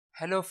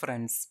Hello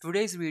friends,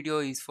 today's video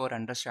is for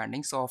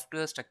understanding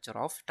software structure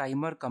of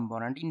timer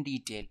component in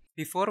detail.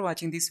 Before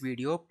watching this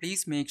video,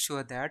 please make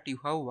sure that you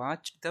have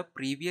watched the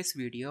previous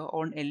video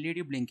on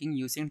LED blinking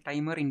using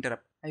timer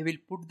interrupt. I will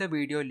put the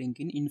video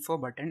link in info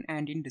button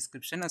and in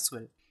description as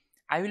well.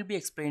 I will be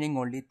explaining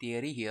only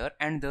theory here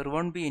and there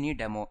won't be any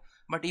demo.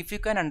 But if you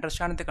can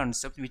understand the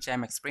concept which I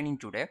am explaining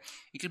today,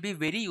 it will be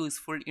very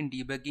useful in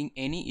debugging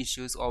any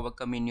issues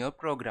overcome in your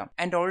program.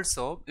 And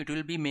also, it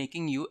will be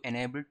making you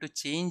enable to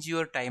change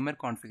your timer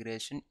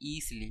configuration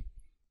easily.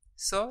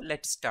 So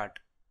let's start.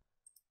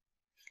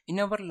 In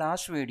our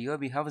last video,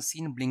 we have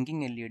seen blinking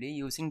LED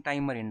using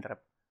timer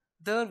interrupt.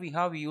 There we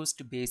have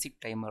used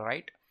basic timer,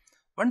 right?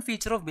 One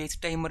feature of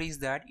basic timer is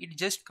that it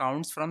just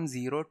counts from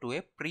 0 to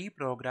a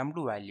pre-programmed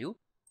value.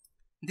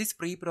 This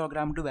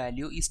pre-programmed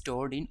value is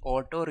stored in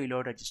auto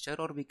reload register,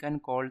 or we can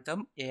call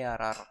them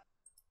ARR.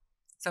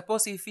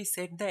 Suppose if we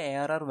set the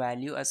ARR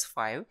value as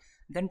 5,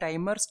 then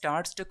timer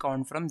starts to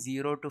count from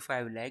 0 to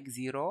 5 like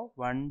 0,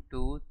 1,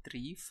 2,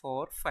 3,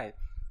 4, 5.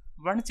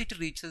 Once it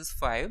reaches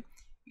 5,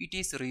 it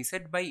is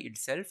reset by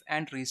itself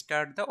and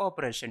restart the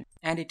operation,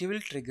 and it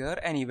will trigger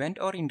an event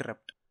or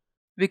interrupt.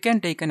 We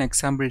can take an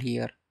example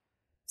here.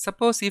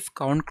 Suppose if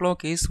count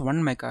clock is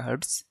 1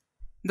 MHz,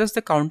 thus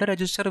the counter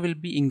register will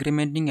be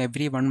incrementing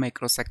every 1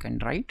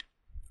 microsecond, right?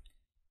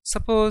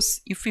 Suppose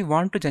if we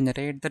want to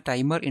generate the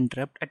timer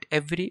interrupt at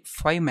every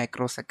 5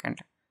 microsecond,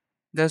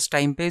 thus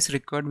time base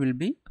required will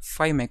be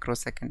 5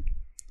 microsecond.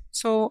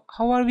 So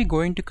how are we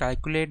going to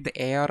calculate the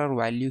ARR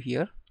value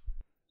here?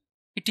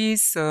 It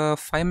is 5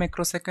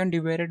 microsecond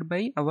divided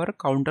by our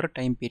counter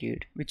time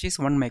period, which is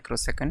 1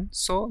 microsecond.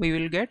 So we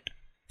will get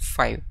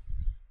 5.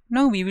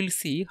 Now we will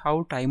see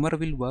how timer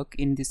will work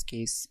in this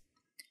case.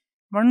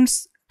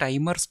 Once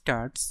timer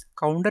starts,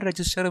 counter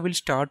register will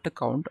start to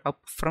count up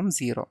from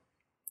 0.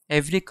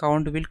 Every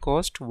count will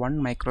cost 1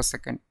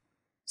 microsecond.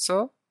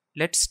 So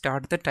let's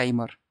start the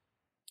timer.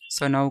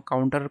 So now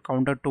counter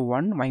to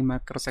 1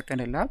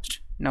 microsecond elapsed.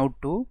 Now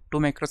 2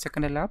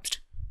 microsecond elapsed.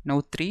 Now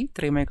 3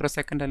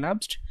 microsecond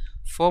elapsed.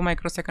 4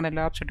 microsecond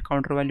elapsed at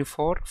counter value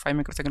 4. 5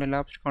 microsecond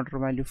elapsed at counter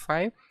value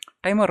 5.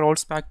 Timer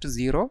rolls back to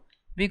 0.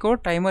 We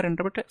got timer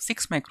interrupt at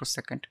 6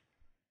 microsecond.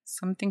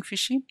 Something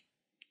fishy?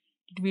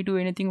 Did we do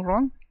anything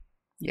wrong?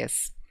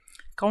 Yes.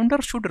 Counter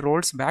should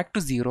rolls back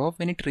to 0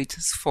 when it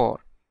reaches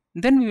 4.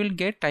 Then we will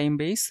get time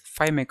base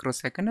 5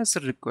 microsecond as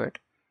required.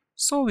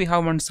 So we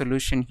have one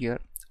solution here.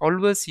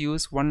 Always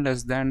use 1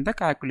 less than the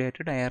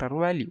calculated ARR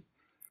value.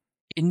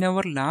 In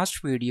our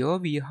last video,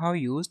 we have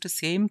used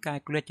same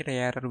calculated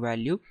ARR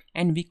value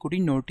and we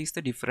couldn't notice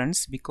the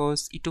difference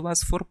because it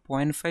was for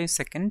 0.5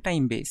 second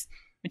time base,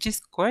 which is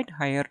quite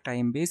higher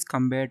time base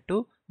compared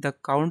to the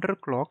counter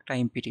clock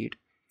time period.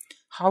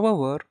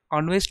 However,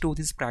 always do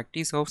this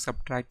practice of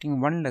subtracting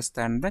 1 less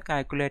than the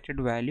calculated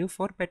value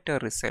for better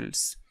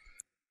results.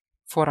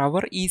 For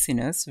our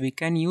easiness, we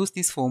can use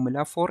this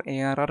formula for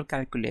ARR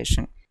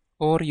calculation,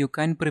 or you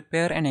can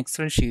prepare an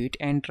Excel sheet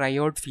and try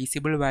out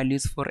feasible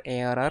values for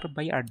ARR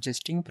by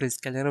adjusting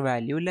prescaler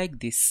value like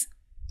this.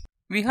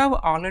 We have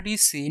already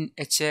seen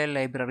HAL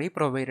library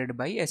provided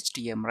by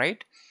STM,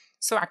 right?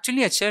 So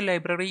actually HAL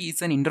library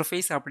is an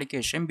interface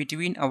application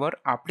between our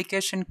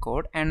application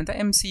code and the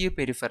MCU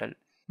peripheral.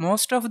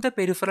 Most of the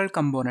peripheral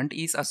component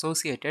is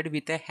associated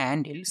with a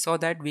handle so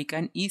that we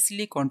can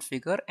easily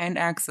configure and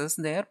access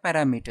their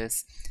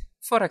parameters.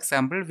 For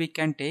example, we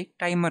can take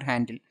timer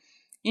handle.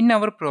 In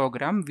our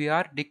program, we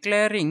are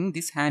declaring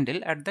this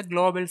handle at the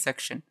global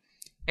section.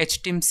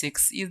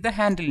 STM6 is the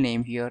handle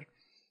name here.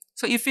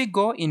 So if we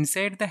go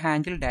inside the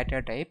handle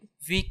data type,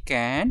 we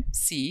can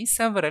see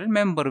several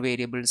member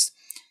variables.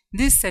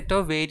 This set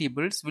of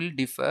variables will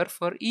differ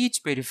for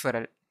each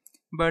peripheral.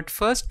 But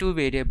first two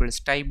variables,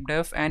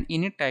 typedef and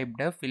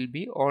initTypedef, will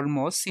be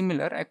almost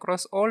similar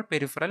across all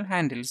peripheral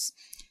handles.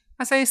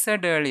 As I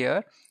said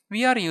earlier,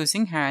 we are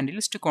using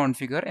handles to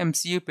configure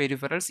MCU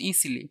peripherals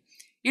easily.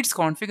 Its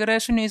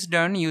configuration is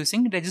done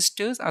using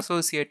registers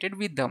associated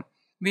with them.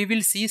 We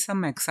will see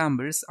some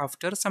examples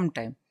after some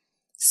time.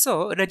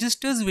 So,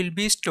 registers will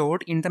be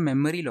stored in the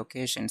memory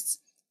locations.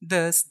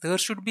 Thus, there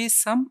should be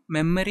some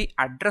memory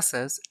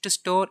addresses to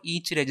store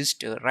each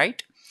register,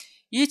 right?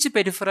 Each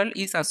peripheral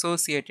is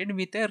associated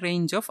with a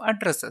range of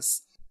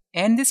addresses,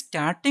 and the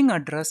starting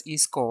address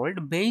is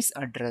called base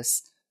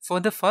address. For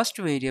the first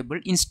variable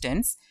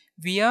instance,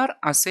 we are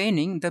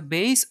assigning the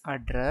base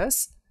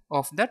address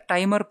of the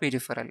timer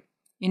peripheral.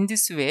 In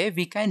this way,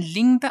 we can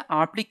link the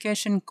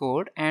application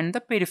code and the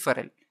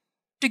peripheral.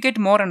 To get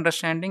more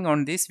understanding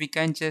on this, we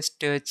can just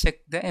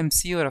check the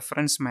MCU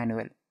reference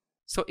manual.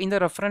 So in the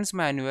reference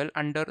manual,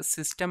 under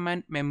System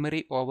and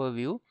Memory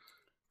Overview,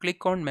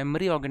 click on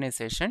Memory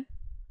Organization.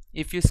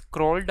 If you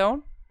scroll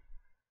down,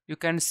 you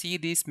can see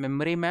this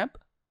memory map.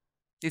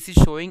 This is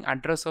showing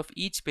address of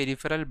each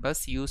peripheral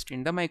bus used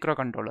in the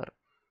microcontroller.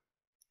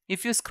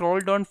 If you scroll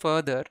down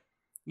further,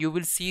 you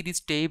will see this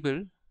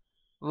table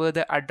where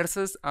the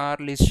addresses are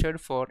listed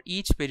for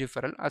each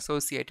peripheral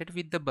associated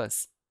with the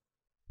bus.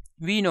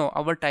 We know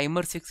our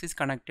timer 6 is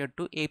connected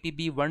to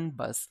APB1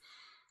 bus.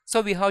 So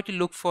we have to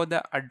look for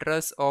the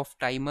address of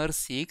timer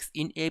 6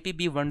 in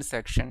APB1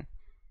 section.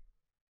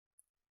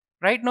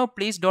 Right now,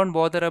 please don't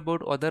bother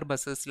about other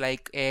buses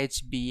like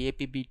AHB,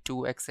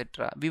 APB2,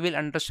 etc. We will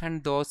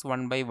understand those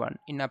one by one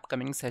in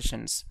upcoming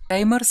sessions.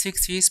 Timer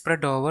 6 is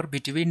spread over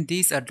between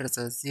these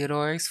addresses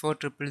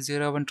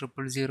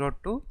 0x400100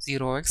 to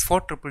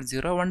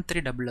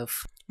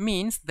 0x400130FF.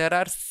 Means there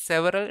are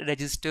several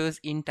registers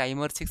in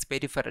timer 6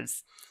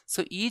 peripherals.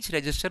 So each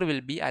register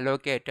will be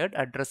allocated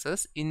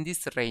addresses in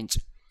this range.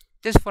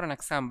 Just for an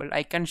example,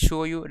 I can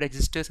show you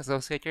registers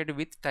associated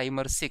with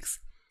timer 6.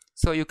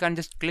 So you can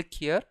just click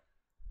here.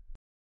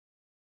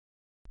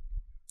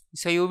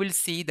 So you will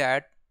see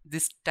that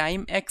this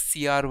time X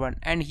CR1,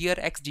 and here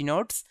X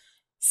denotes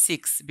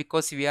 6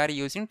 because we are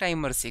using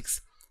timer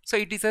 6. So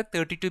it is a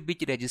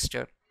 32-bit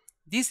register.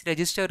 This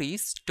register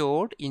is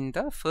stored in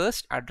the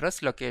first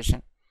address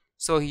location.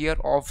 So here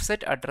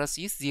offset address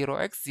is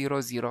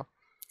 0x00.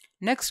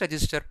 Next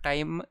register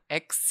time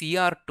X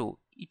CR2,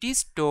 it is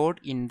stored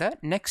in the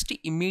next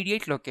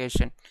immediate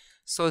location.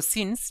 So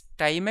since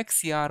time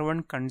X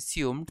CR1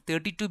 consumed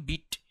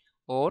 32-bit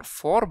or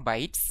 4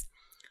 bytes,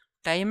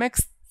 time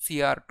X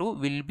CR2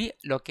 will be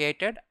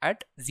located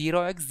at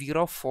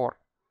 0x04.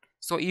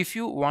 So if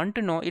you want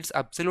to know its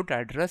absolute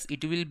address,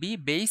 it will be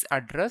base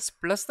address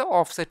plus the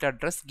offset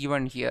address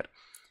given here.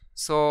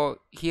 So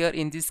here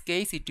in this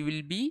case it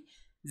will be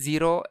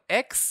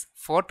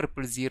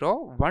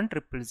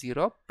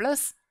 0x40001000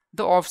 plus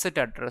the offset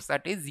address,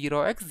 that is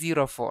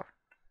 0x04.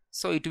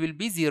 So it will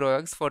be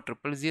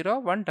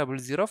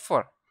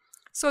 0x40001004.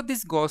 So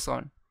this goes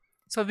on.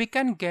 So we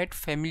can get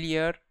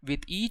familiar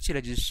with each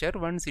register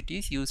once it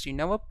is used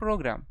in our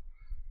program.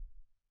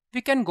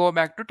 We can go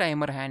back to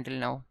timer handle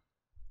now.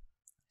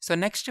 So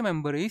next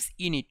member is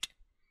init.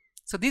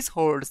 So this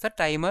holds the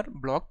timer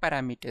block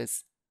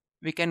parameters.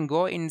 We can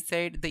go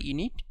inside the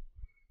init.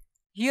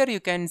 Here you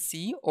can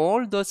see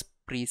all those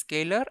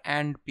prescaler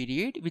and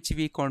period which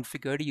we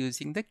configured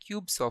using the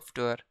Cube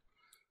software.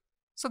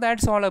 So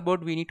that's all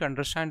about we need to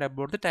understand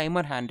about the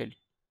timer handle.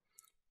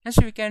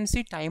 Next we can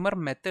see timer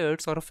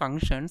methods or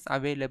functions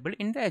available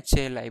in the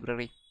HAL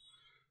library.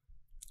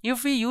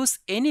 If we use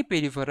any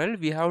peripheral,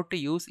 we have to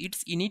use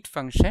its init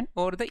function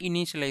or the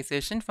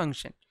initialization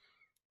function.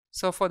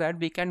 So for that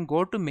we can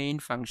go to main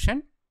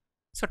function.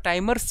 So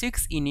timer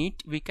 6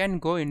 init, we can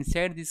go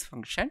inside this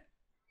function.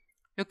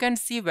 You can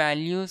see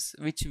values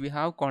which we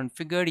have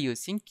configured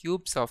using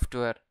Cube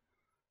software.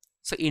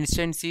 So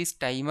instance is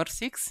timer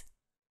 6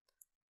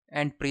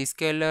 and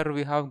prescaler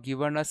we have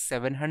given us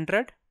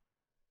 700.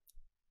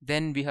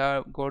 Then we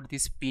have got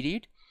this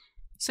period.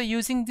 So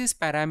using these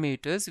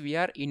parameters, we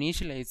are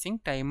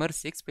initializing timer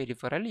 6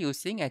 peripheral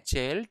using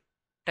HAL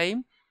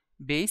time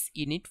base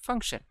init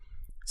function.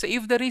 So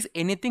if there is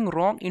anything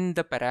wrong in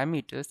the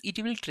parameters, it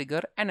will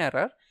trigger an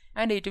error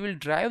and it will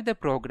drive the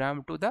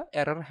program to the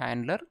error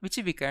handler, which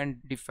we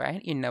can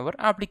define in our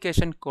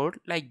application code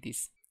like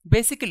this.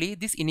 Basically,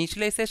 this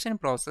initialization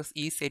process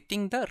is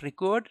setting the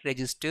required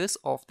registers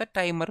of the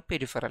timer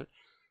peripheral.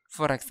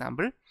 For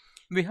example,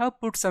 we have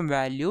put some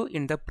value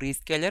in the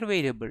prescaler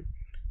variable,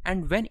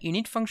 and when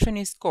init function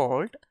is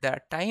called,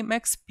 the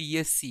timex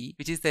PSC,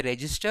 which is the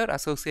register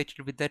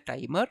associated with the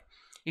timer,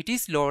 it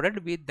is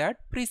loaded with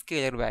that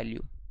prescaler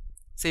value.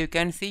 So you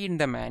can see in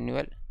the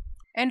manual.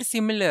 And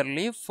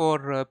similarly,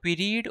 for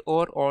period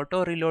or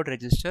auto reload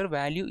register,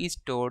 value is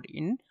stored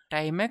in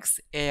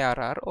timex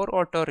ARR or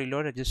auto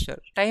reload register.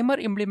 Timer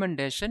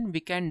implementation we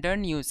can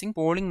done using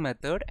polling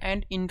method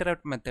and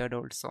interrupt method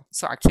also.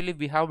 So actually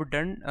we have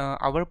done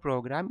our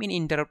program in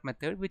interrupt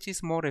method, which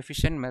is more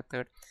efficient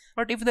method.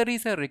 But if there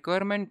is a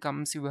requirement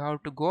comes, you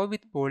have to go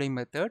with polling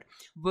method,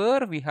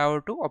 where we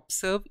have to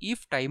observe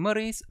if timer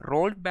is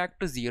rolled back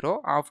to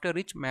 0 after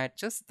it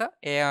matches the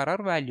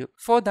ARR value.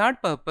 For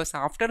that purpose,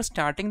 after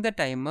starting the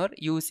timer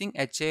using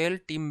HAL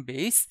tim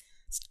base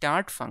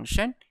start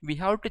function, we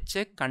have to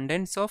check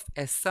contents of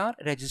SR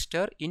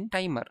register in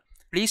timer.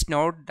 Please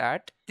note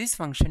that this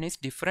function is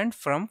different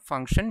from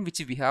function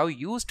which we have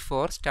used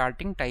for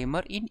starting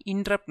timer in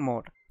interrupt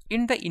mode.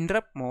 In the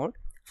interrupt mode,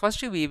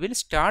 first we will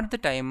start the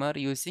timer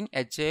using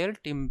HAL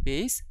tim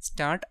base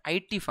start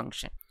IT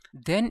function.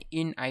 Then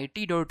in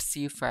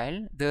it.c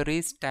file there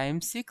is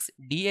time6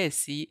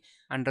 DSC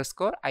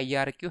underscore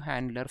IRQ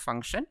handler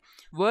function,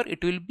 where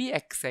it will be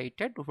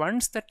excited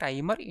once the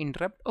timer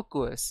interrupt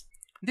occurs.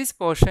 This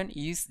portion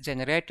is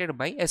generated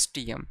by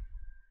STM,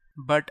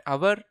 but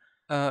our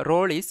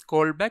role is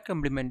callback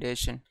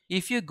implementation.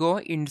 If you go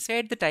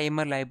inside the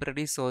timer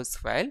library source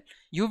file,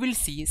 you will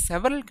see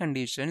several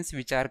conditions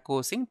which are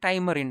causing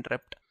timer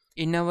interrupt.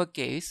 In our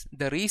case,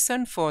 the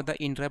reason for the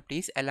interrupt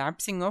is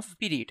elapsing of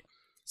period.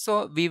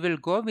 So we will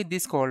go with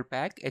this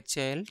callback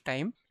HAL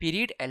time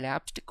period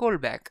elapsed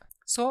callback.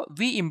 So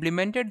we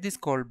implemented this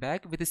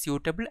callback with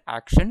suitable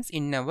actions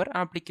in our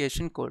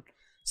application code.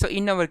 So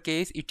in our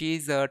case, it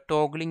is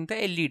toggling the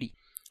LED.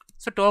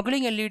 So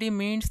toggling LED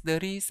means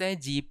there is a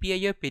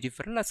GPIO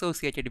peripheral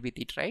associated with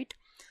it, right?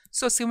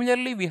 So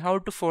similarly, we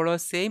have to follow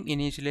same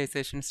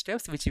initialization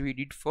steps which we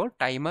did for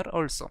timer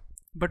also.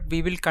 But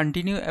we will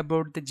continue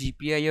about the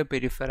GPIO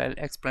peripheral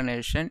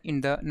explanation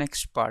in the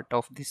next part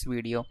of this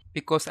video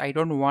because I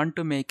don't want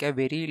to make a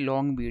very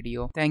long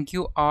video. Thank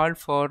you all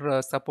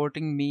for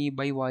supporting me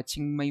by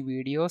watching my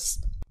videos.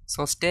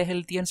 So stay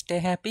healthy and stay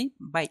happy.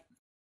 Bye.